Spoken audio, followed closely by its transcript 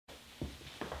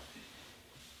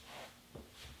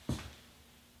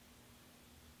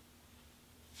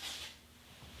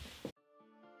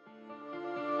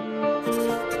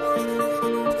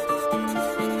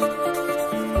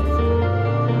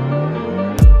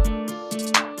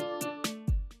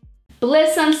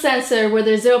Bliss Uncensored, where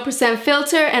there's 0%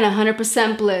 filter and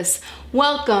 100% bliss.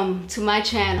 Welcome to my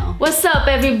channel. What's up,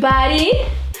 everybody?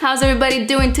 How's everybody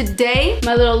doing today?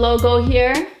 My little logo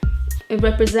here, it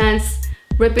represents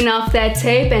ripping off that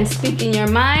tape and speaking your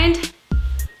mind.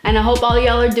 And I hope all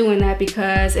y'all are doing that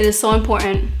because it is so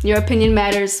important. Your opinion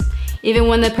matters. Even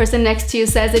when the person next to you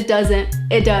says it doesn't,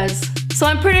 it does. So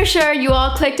I'm pretty sure you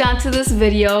all clicked onto this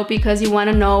video because you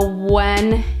want to know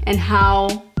when and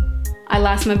how I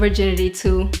lost my virginity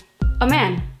to a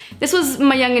man. This was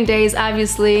my youngin' days,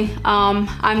 obviously.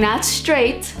 I'm not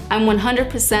straight, I'm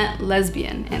 100%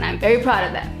 lesbian, and I'm very proud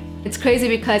of that. It's crazy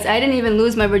because I didn't even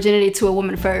lose my virginity to a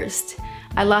woman first.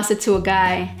 I lost it to a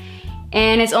guy,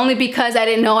 and it's only because I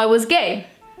didn't know I was gay.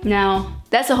 Now,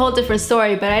 that's a whole different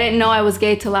story, but I didn't know I was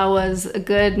gay till I was a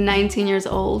good 19 years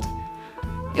old.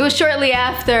 It was shortly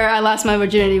after I lost my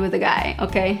virginity with a guy,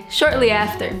 okay? Shortly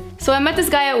after. So I met this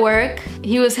guy at work.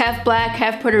 He was half black,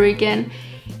 half Puerto Rican,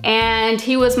 and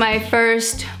he was my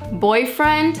first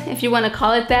boyfriend, if you want to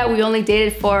call it that. We only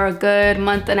dated for a good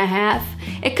month and a half.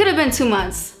 It could have been 2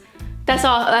 months. That's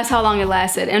how long it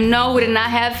lasted. And no, we did not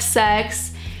have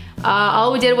sex.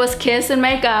 All we did was kiss and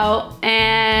make out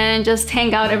and just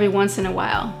hang out every once in a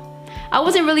while. I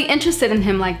wasn't really interested in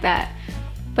him like that.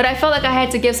 But I felt like I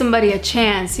had to give somebody a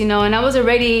chance, you know, and I was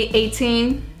already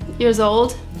 18 years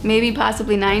old, maybe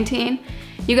possibly 19.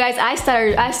 You guys, I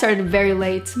started very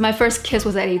late. My first kiss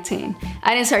was at 18.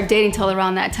 I didn't start dating till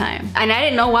around that time. And I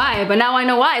didn't know why, but now I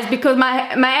know why. It's because my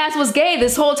ass was gay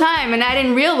this whole time and I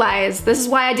didn't realize. This is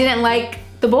why I didn't like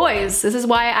the boys. This is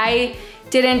why I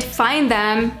didn't find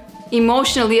them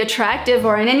emotionally attractive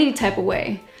or in any type of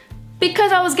way.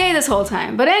 Because I was gay this whole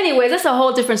time. But anyways, that's a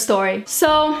whole different story.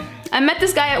 So I met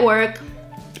this guy at work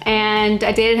and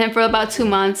I dated him for about 2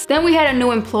 months. Then we had a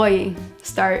new employee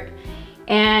start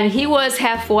and he was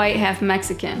half white, half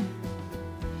Mexican.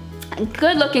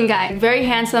 Good looking guy, very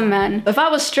handsome man. If I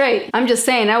was straight, I'm just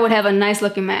saying I would have a nice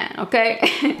looking man,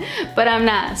 okay? But I'm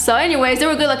not. So anyways, they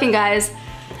were good looking guys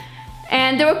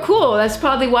and they were cool. That's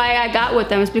probably why I got with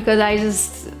them, is because I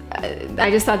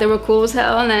just thought they were cool as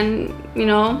hell, and then, you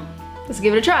know, let's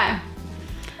give it a try.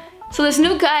 So this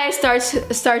new guy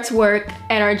starts work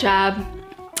at our job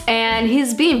and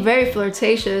he's being very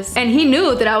flirtatious, and he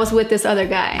knew that I was with this other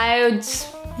guy. I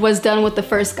was done with the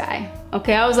first guy.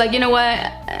 Okay, I was like, you know what,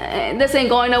 this ain't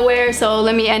going nowhere, so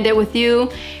let me end it with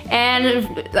you. And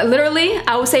literally,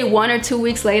 I would say 1 or 2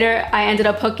 weeks later, I ended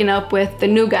up hooking up with the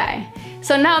new guy.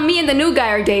 So now me and the new guy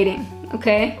are dating,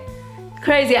 okay?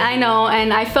 Crazy, I know,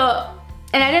 and I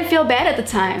didn't feel bad at the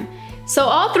time. So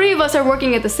all three of us are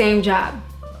working at the same job.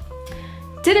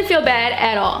 Didn't feel bad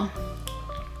at all.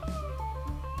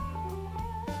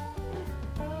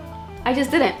 I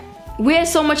just didn't. We had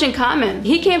so much in common.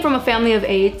 He came from a family of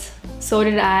 8, so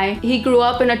did I. He grew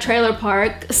up in a trailer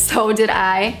park, so did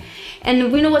I. And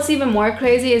you know what's even more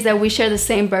crazy is that we share the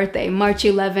same birthday, March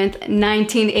 11th,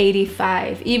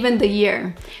 1985, even the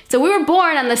year. So we were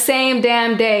born on the same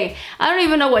damn day. I don't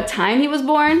even know what time he was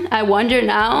born. I wonder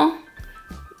now.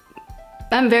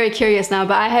 I'm very curious now,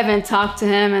 but I haven't talked to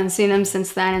him and seen him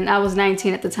since then, and I was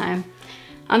 19 at the time.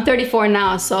 I'm 34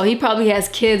 now, so he probably has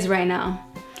kids right now.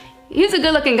 He's a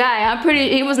good looking guy.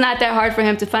 It was not that hard for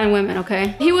him to find women,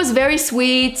 okay? He was very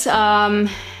sweet,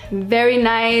 very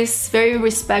nice, very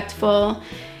respectful,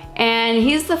 and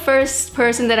he's the first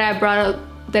person that I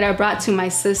brought to my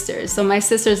sisters. So my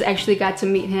sisters actually got to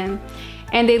meet him,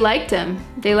 and they liked him.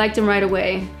 They liked him right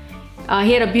away.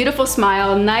 He had a beautiful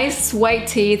smile, nice white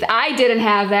teeth. I didn't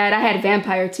have that. I had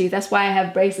vampire teeth. That's why I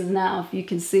have braces now, if you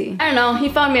can see. I don't know, he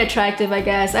found me attractive, I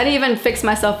guess. I didn't even fix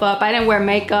myself up. I didn't wear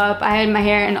makeup. I had my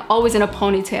hair always in a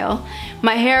ponytail.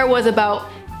 My hair was about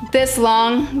this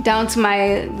long down to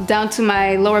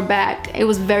my lower back. It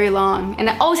was very long, and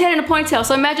I always had it in a ponytail.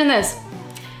 So imagine this.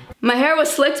 My hair was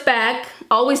slicked back,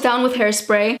 always down with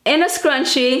hairspray, in a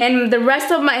scrunchie, and the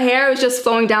rest of my hair was just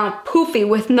flowing down poofy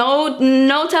with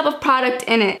no type of product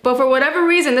in it. But for whatever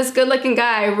reason, this good looking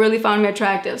guy really found me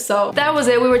attractive. So that was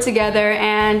it. We were together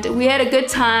and we had a good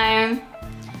time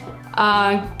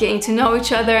getting to know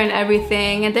each other and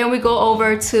everything. And then we go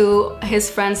over to his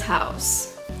friend's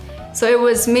house. So it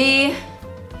was me,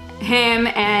 him,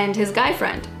 and his guy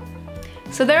friend.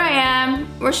 So there I am,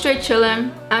 we're straight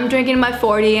chilling. I'm drinking my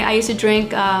 40. I used to drink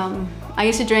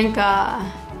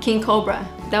King Cobra.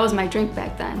 That was my drink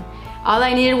back then. All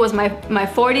I needed was my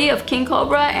 40 of King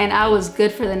Cobra and I was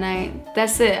good for the night.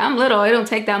 That's it. I'm little, it don't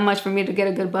take that much for me to get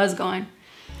a good buzz going.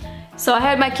 So I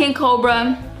had my King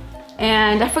Cobra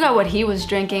and I forgot what he was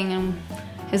drinking and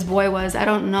his boy was. I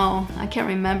don't know, I can't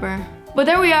remember. But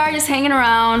there we are, just hanging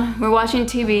around. We're watching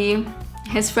TV.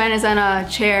 His friend is on a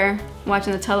chair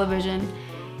watching the television,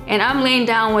 and I'm laying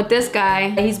down with this guy.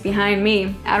 He's behind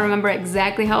me. I don't remember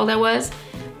exactly how old I was.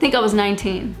 I think I was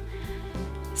 19.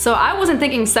 So I wasn't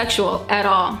thinking sexual at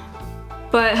all.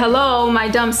 But hello, my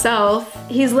dumb self,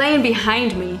 he's laying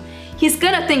behind me. He's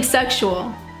gonna think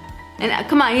sexual. And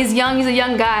come on, he's young, he's a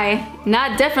young guy.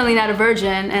 Definitely not a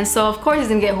virgin. And so of course he's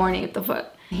gonna get horny, what the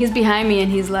fuck. He's behind me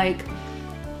and he's like,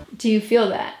 do you feel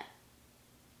that?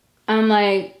 I'm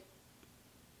like,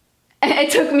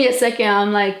 it took me a second.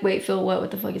 I'm like, wait, feel what?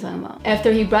 What the fuck are you talking about?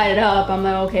 After he brought it up, I'm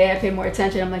like, okay, I paid more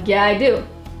attention. I'm like, yeah, I do.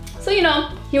 So, you know,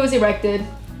 he was erected,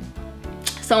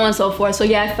 so on and so forth. So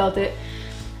yeah, I felt it.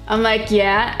 I'm like,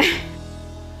 yeah.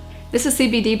 This is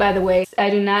CBD, by the way. I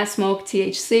do not smoke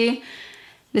THC.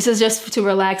 This is just to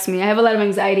relax me. I have a lot of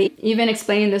anxiety. Even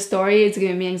explaining this story is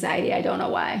giving me anxiety. I don't know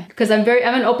why. Because I'm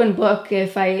an open book.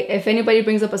 If anybody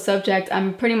brings up a subject,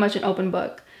 I'm pretty much an open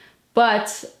book.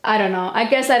 But I don't know. I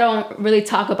guess I don't really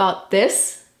talk about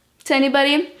this to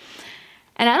anybody.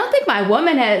 And I don't think my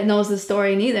woman knows the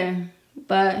story neither.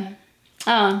 But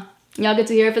y'all get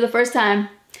to hear it for the first time,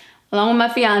 along with my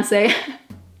fiance.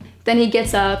 Then he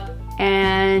gets up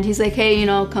and he's like, hey, you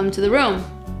know, come to the room.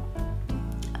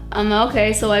 I'm like,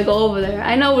 okay, so I go over there.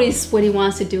 I know what he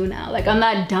wants to do now. Like, I'm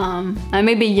not dumb. I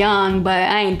may be young, but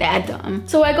I ain't that dumb.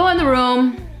 So I go in the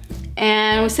room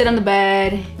and we sit on the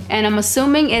bed, and I'm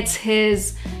assuming it's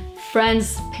his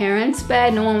friend's parents'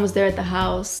 bed. No one was there at the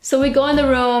house. So we go in the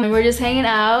room and we're just hanging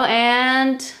out,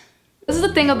 and this is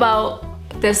the thing about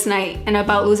this night and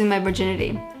about losing my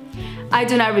virginity. I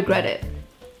do not regret it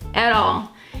at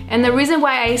all. And the reason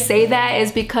why I say that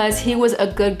is because he was a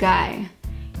good guy.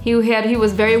 He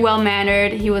was very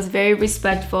well-mannered, he was very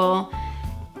respectful.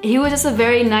 He was just a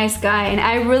very nice guy, and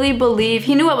I really believe,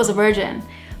 he knew I was a virgin,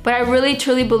 but I really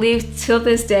truly believe till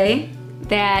this day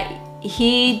that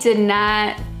he did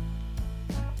not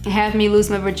have me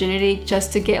lose my virginity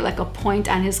just to get like a point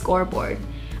on his scoreboard.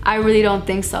 I really don't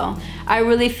think so. I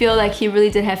really feel like he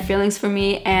really did have feelings for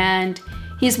me, and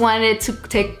he just wanted to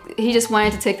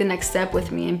take the next step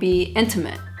with me and be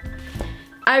intimate.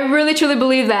 I really truly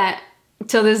believe that.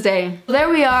 Till this day. There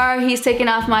we are, he's taking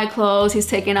off my clothes, he's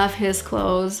taking off his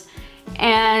clothes.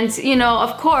 And you know,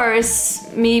 of course,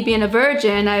 me being a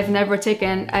virgin, I've never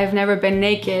been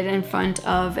naked in front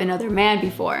of another man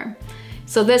before.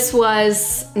 So this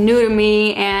was new to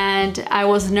me, and I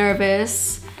was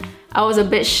nervous. I was a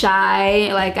bit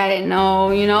shy, like I didn't know,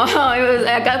 you know,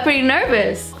 I got pretty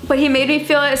nervous. But he made me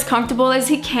feel as comfortable as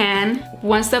he can.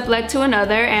 One step led to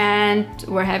another, and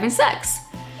we're having sex.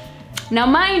 Now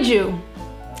mind you,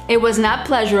 it was not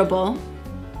pleasurable,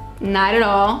 not at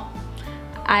all.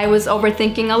 I was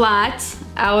overthinking a lot.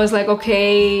 I was like,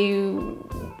 okay,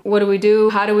 what do we do?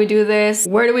 How do we do this?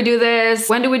 Where do we do this?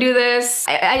 When do we do this?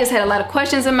 I just had a lot of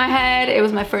questions in my head. It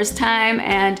was my first time,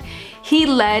 and he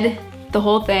led the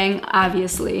whole thing,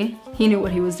 obviously. He knew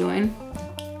what he was doing.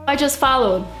 I just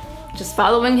followed, just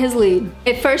following his lead.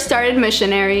 It first started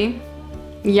missionary.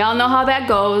 Y'all know how that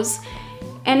goes.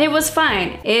 And it was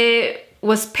fine. It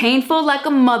was painful like a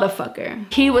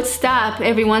motherfucker. He would stop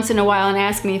every once in a while and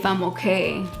ask me if I'm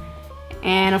okay.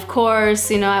 And of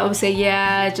course, you know, I would say,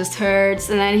 yeah, it just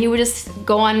hurts. And then he would just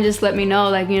go on and just let me know,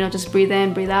 like, you know, just breathe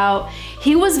in, breathe out.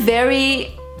 He was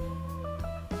very,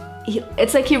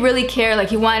 it's like he really cared. Like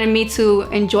he wanted me to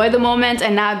enjoy the moment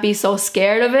and not be so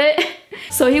scared of it.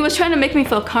 So he was trying to make me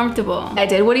feel comfortable. I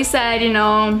did what he said, you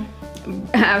know.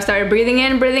 I started breathing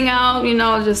in, breathing out, you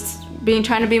know, just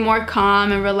trying to be more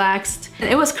calm and relaxed. And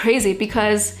it was crazy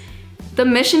because the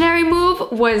missionary move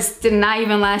did not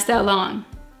even last that long.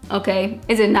 Okay,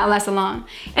 it did not last that long.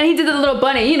 And he did the little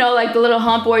bunny, you know, like the little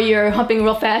hump where you're humping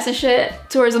real fast and shit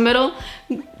towards the middle.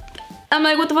 I'm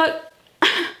like, what the fuck?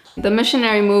 The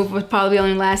missionary move would probably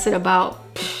only lasted about,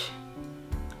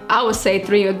 I would say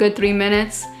a good 3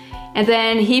 minutes. And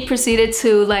then he proceeded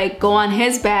to like go on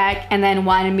his back and then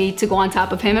wanted me to go on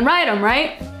top of him and ride him,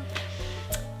 right?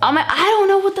 I'm like, I don't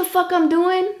know what the fuck I'm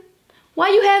doing. Why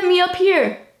you have me up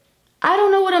here? I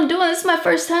don't know what I'm doing. This is my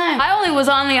first time. I only was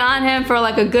on him for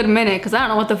like a good minute because I don't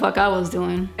know what the fuck I was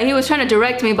doing. He was trying to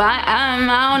direct me, but I don't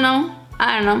know.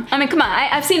 I don't know. I mean, come on,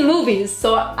 I've seen movies,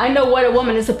 so I know what a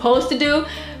woman is supposed to do,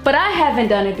 but I haven't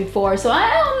done it before, so I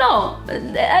don't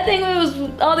know. I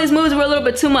think all these moves were a little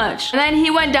bit too much. And then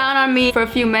he went down on me for a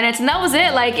few minutes, and that was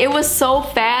it. Like, it was so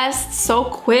fast, so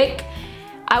quick.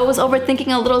 I was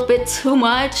overthinking a little bit too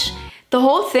much. The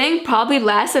whole thing probably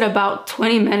lasted about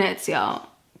 20 minutes, y'all.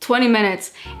 20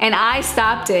 minutes. And I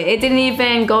stopped it. It didn't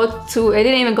even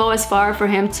go as far for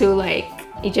him to like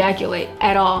ejaculate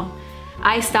at all.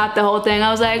 I stopped the whole thing.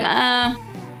 I was like,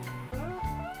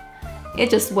 it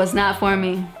just was not for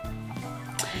me.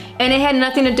 And it had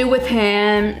nothing to do with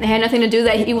him. It had nothing to do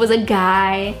that he was a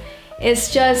guy.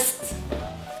 It's just,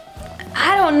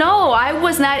 I don't know, I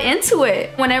was not into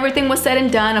it. When everything was said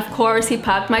and done, of course, he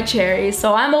popped my cherry.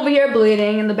 So I'm over here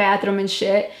bleeding in the bathroom and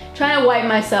shit, trying to wipe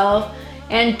myself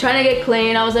and trying to get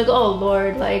clean. I was like, oh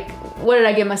Lord, like, what did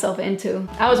I get myself into?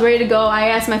 I was ready to go. I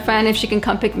asked my friend if she can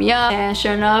come pick me up, and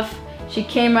sure enough, she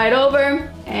came right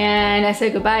over, and I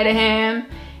said goodbye to him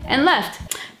and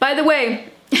left. By the way,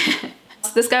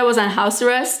 this guy was on house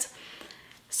arrest,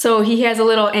 so he has a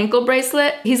little ankle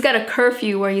bracelet. He's got a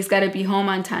curfew where he's got to be home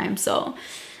on time, so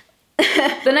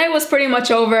the night was pretty much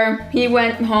over. He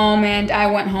went home and I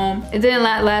went home. It didn't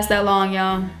last that long,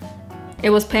 y'all. It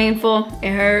was painful,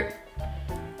 it hurt.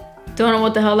 Don't know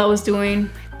what the hell I was doing,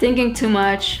 thinking too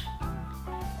much.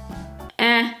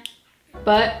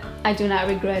 But I do not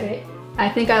regret it. I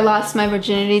think I lost my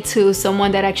virginity to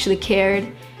someone that actually cared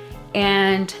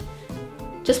and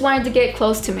just wanted to get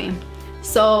close to me.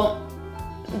 So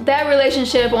that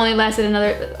relationship only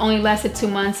lasted 2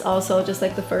 months also, just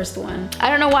like the first one. I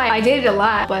don't know why. I dated a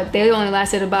lot, but they only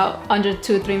lasted about under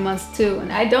 2 or 3 months too,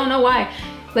 and I don't know why.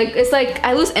 Like, it's like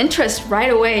I lose interest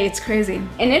right away. It's crazy.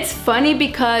 And it's funny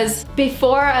because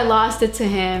before I lost it to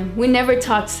him, we never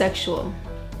talked sexual.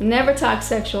 Never talked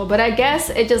sexual, but I guess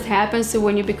it just happens to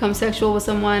when you become sexual with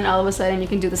someone, all of a sudden you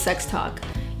can do the sex talk.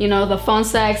 You know, the phone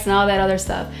sex and all that other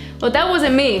stuff. Well, that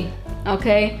wasn't me,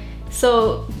 okay?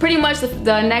 So pretty much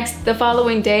the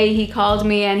following day he called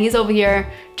me and he's over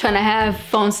here trying to have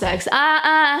phone sex.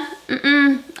 I'm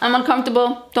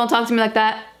uncomfortable. Don't talk to me like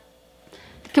that.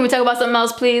 Can we talk about something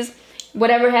else, please?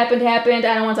 Whatever happened, happened.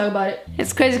 I don't want to talk about it.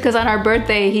 It's crazy because on our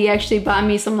birthday, he actually bought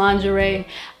me some lingerie.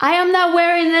 I am not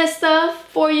wearing this stuff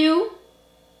for you.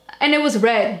 And it was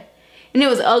red. And it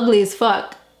was ugly as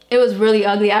fuck. It was really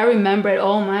ugly. I remember it.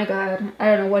 Oh my God. I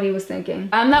don't know what he was thinking.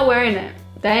 I'm not wearing it.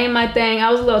 That ain't my thing.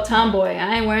 I was a little tomboy.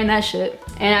 I ain't wearing that shit.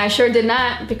 And I sure did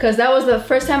not, because that was the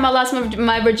first time I lost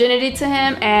my virginity to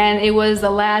him, and it was the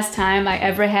last time I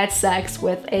ever had sex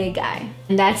with a guy.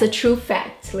 And that's a true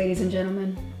fact, ladies and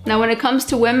gentlemen. Now, when it comes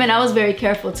to women, I was very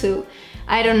careful too.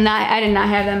 I did not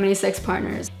have that many sex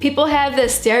partners. People have the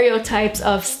stereotypes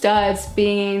of studs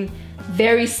being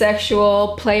very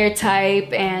sexual, player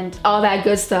type, and all that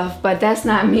good stuff, but that's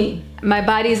not me. My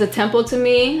body is a temple to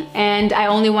me, and I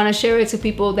only want to share it to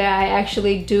people that I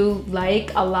actually do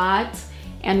like a lot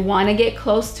and want to get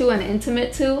close to and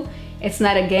intimate to. It's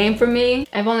not a game for me.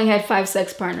 I've only had 5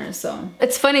 sex partners, so.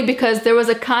 It's funny because there was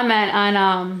a comment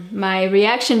on my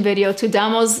reaction video to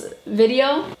Damo's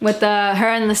video with her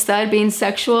and the stud being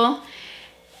sexual,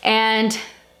 and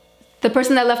the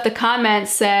person that left the comment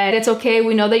said, it's okay,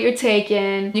 we know that you're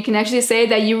taken. You can actually say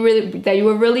that you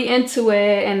were really into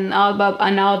it and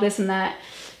all this and that.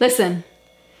 Listen,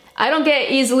 I don't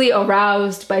get easily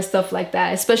aroused by stuff like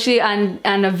that, especially on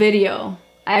a video.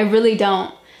 I really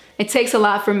don't. It takes a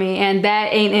lot for me, and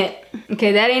that ain't it.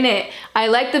 Okay, that ain't it. I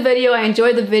liked the video, I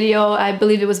enjoyed the video, I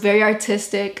believe it was very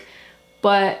artistic,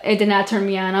 but it did not turn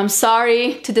me on. I'm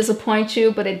sorry to disappoint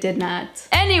you, but it did not.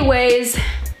 Anyways,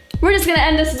 we're just gonna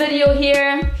end this video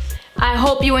here. I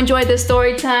hope you enjoyed this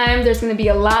story time. There's gonna be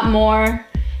a lot more,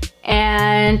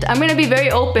 and I'm gonna be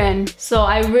very open, so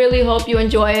I really hope you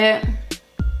enjoy it.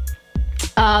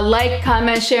 Like,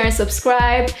 comment, share, and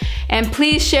subscribe, and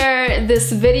please share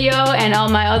this video and all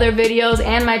my other videos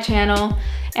and my channel,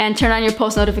 and turn on your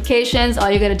post notifications. All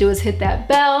you gotta do is hit that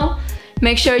bell.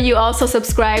 Make sure you also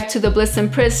subscribe to the Bliss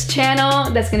and Priss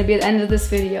channel. That's gonna be at the end of this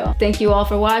video. Thank you all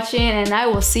for watching, and I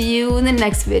will see you in the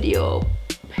next video.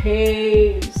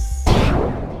 Peace.